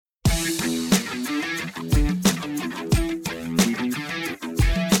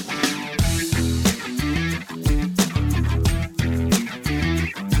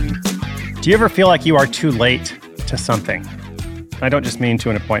Do you ever feel like you are too late to something? I don't just mean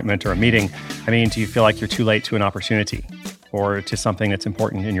to an appointment or a meeting. I mean, do you feel like you're too late to an opportunity or to something that's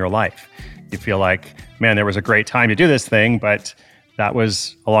important in your life? You feel like, man, there was a great time to do this thing, but that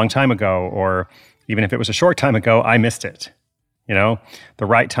was a long time ago. Or even if it was a short time ago, I missed it. You know, the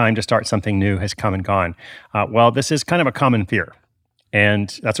right time to start something new has come and gone. Well, this is kind of a common fear. And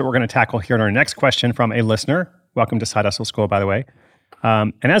that's what we're going to tackle here in our next question from a listener. Welcome to Side Hustle School, by the way.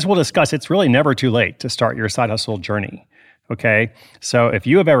 And as we'll discuss, it's really never too late to start your side hustle journey. Okay, so if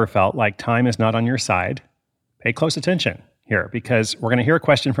you have ever felt like time is not on your side, pay close attention here because we're going to hear a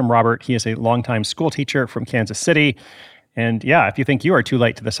question from Robert. He is a longtime school teacher from Kansas City. And yeah, if you think you are too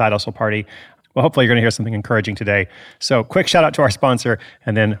late to the side hustle party, well, hopefully you're going to hear something encouraging today. So quick shout out to our sponsor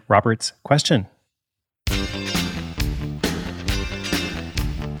and then Robert's question.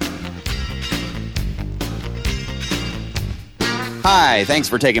 Hi, thanks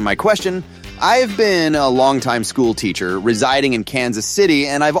for taking my question. I've been a longtime school teacher residing in Kansas City,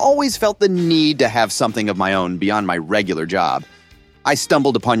 and I've always felt the need to have something of my own beyond my regular job. I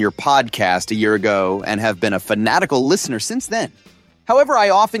stumbled upon your podcast a year ago and have been a fanatical listener since then. However, I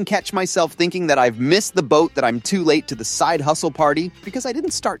often catch myself thinking that I've missed the boat, that I'm too late to the side hustle party because I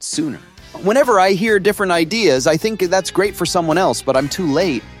didn't start sooner. Whenever I hear different ideas, I think that's great for someone else, but I'm too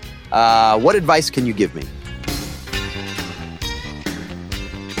late. What advice can you give me?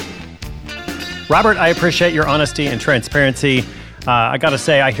 Robert, I appreciate your honesty and transparency. I got to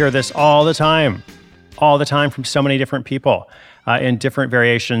say, I hear this all the time from so many different people in different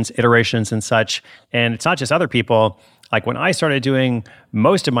variations, iterations, and such. And it's not just other people. Like when I started doing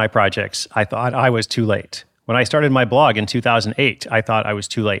most of my projects, I thought I was too late. When I started my blog in 2008, I thought I was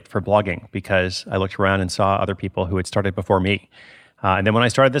too late for blogging because I looked around and saw other people who had started before me. And then when I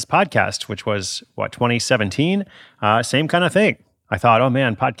started this podcast, which was, 2017, same kind of thing. I thought, oh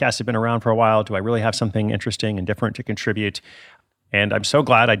man, podcasts have been around for a while. Do I really have something interesting and different to contribute? And I'm so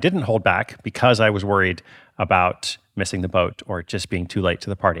glad I didn't hold back because I was worried about missing the boat or just being too late to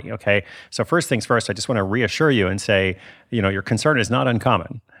the party, okay? So first things first, I just want to reassure you and say, your concern is not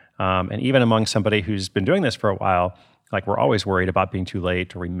uncommon. And even among somebody who's been doing this for a while, like we're always worried about being too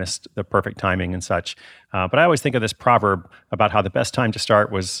late or we missed the perfect timing and such. But I always think of this proverb about how the best time to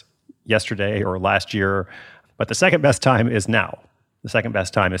start was yesterday or last year, but the second best time is now. The second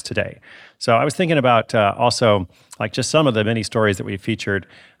best time is today. So I was thinking about also like just some of the many stories that we featured.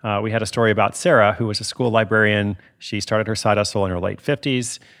 We had a story about Sarah, who was a school librarian. She started her side hustle in her late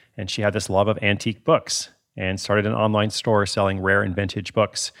 50s, and she had this love of antique books and started an online store selling rare and vintage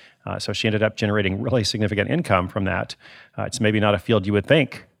books. So she ended up generating really significant income from that. It's maybe not a field you would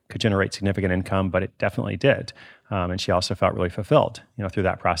think could generate significant income, but it definitely did. And she also felt really fulfilled, through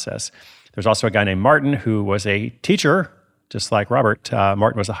that process. There's also a guy named Martin who was a teacher, just like Robert.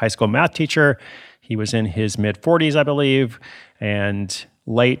 Martin was a high school math teacher. He was in his mid-40s, I believe, and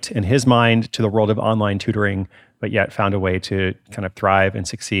late in his mind to the world of online tutoring, but yet found a way to kind of thrive and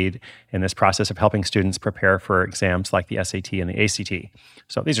succeed in this process of helping students prepare for exams like the SAT and the ACT.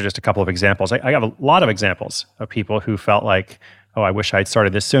 So these are just a couple of examples. I have a lot of examples of people who felt like, oh, I wish I'd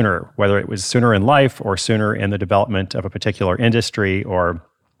started this sooner, whether it was sooner in life or sooner in the development of a particular industry or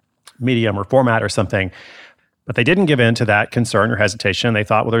medium or format or something. But they didn't give in to that concern or hesitation. They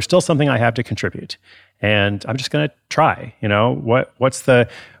thought, well, there's still something I have to contribute. And I'm just going to try. What's the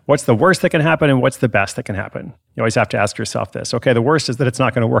worst that can happen and what's the best that can happen? You always have to ask yourself this. Okay, the worst is that it's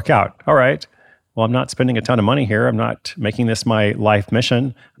not going to work out. All right. Well, I'm not spending a ton of money here. I'm not making this my life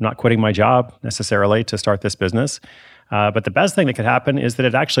mission. I'm not quitting my job necessarily to start this business. But the best thing that could happen is that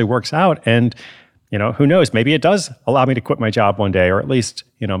it actually works out. And who knows? Maybe it does allow me to quit my job one day, or at least,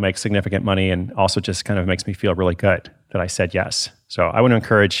 make significant money, and also just kind of makes me feel really good that I said yes. So I want to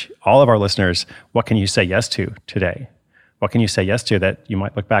encourage all of our listeners, what can you say yes to today? What can you say yes to that you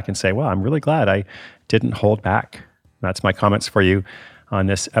might look back and say, well, I'm really glad I didn't hold back. That's my comments for you on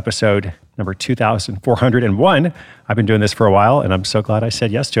this episode number 2401. I've been doing this for a while, and I'm so glad I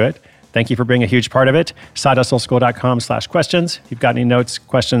said yes to it. Thank you for being a huge part of it. SideHustleSchool.com/questions. If you've got any notes,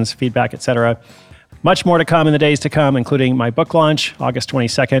 questions, feedback, etc. Much more to come in the days to come, including my book launch, August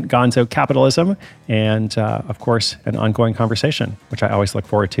 22nd, Gonzo Capitalism, and of course, an ongoing conversation, which I always look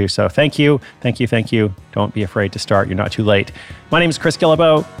forward to. So thank you. Don't be afraid to start. You're not too late. My name is Chris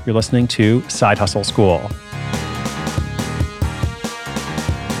Guillebeau. You're listening to Side Hustle School.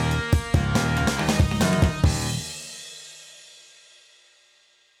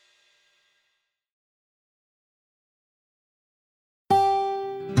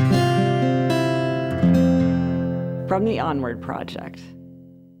 From the Onward Project.